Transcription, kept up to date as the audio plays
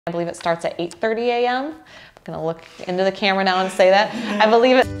I believe it starts at 8:30 a.m. I'm gonna look into the camera now and say that. I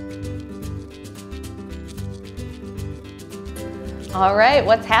believe it. All right,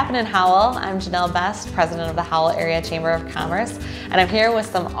 what's happening, Howell? I'm Janelle Best, president of the Howell Area Chamber of Commerce, and I'm here with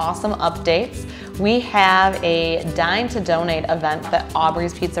some awesome updates. We have a Dine to Donate event at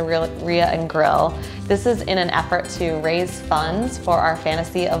Aubrey's Pizzeria and Grill. This is in an effort to raise funds for our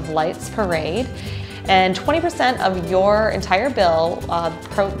Fantasy of Lights parade. And 20% of your entire bill,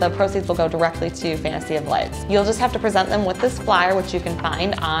 the proceeds will go directly to Fantasy of Lights. You'll just have to present them with this flyer, which you can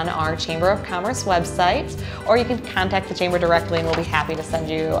find on our Chamber of Commerce website, or you can contact the Chamber directly and we'll be happy to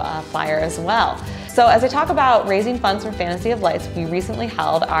send you a flyer as well. So as I talk about raising funds for Fantasy of Lights, we recently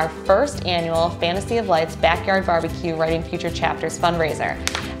held our first annual Fantasy of Lights Backyard Barbecue Writing Future Chapters fundraiser.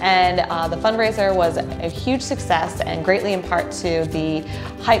 And the fundraiser was a huge success and greatly in part to the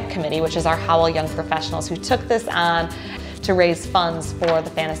HYP committee, which is our Howell Young Professionals, who took this on to raise funds for the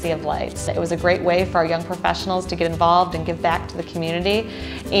Fantasy of Lights. It was a great way for our young professionals to get involved and give back to the community.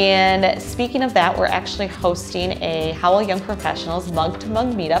 And speaking of that, we're actually hosting a Howell Young Professionals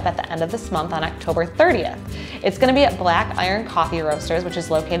mug-to-mug meetup at the end of this month on October 30th. It's going to be at Black Iron Coffee Roasters, which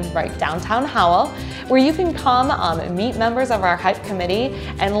is located right downtown Howell, where you can come meet members of our HYP committee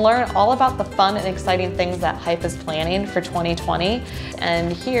and learn all about the fun and exciting things that HYP is planning for 2020.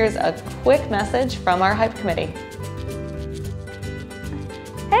 And here's a quick message from our HYP committee.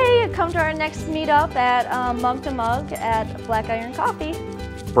 Hey, come to our next meetup at Mug to Mug at Black Iron Coffee.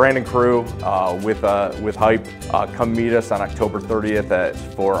 Brandon Crew with HYP, come meet us on October 30th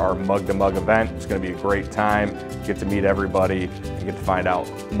for our Mug to Mug event. It's going to be a great time. Get to meet everybody and get to find out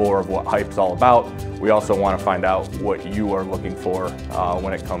more of what HYP's all about. We also want to find out what you are looking for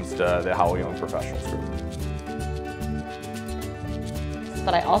when it comes to the Howell Young Professionals Group.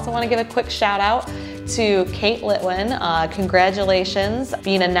 But I also want to give a quick shout out to Kate Litwin. Congratulations,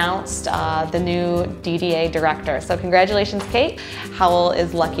 being announced the new DDA director. So congratulations, Kate. Howell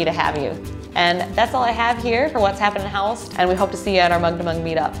is lucky to have you. And that's all I have here for what's happening in Howell, and we hope to see you at our Mug to Mug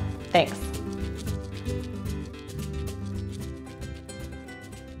meetup. Thanks.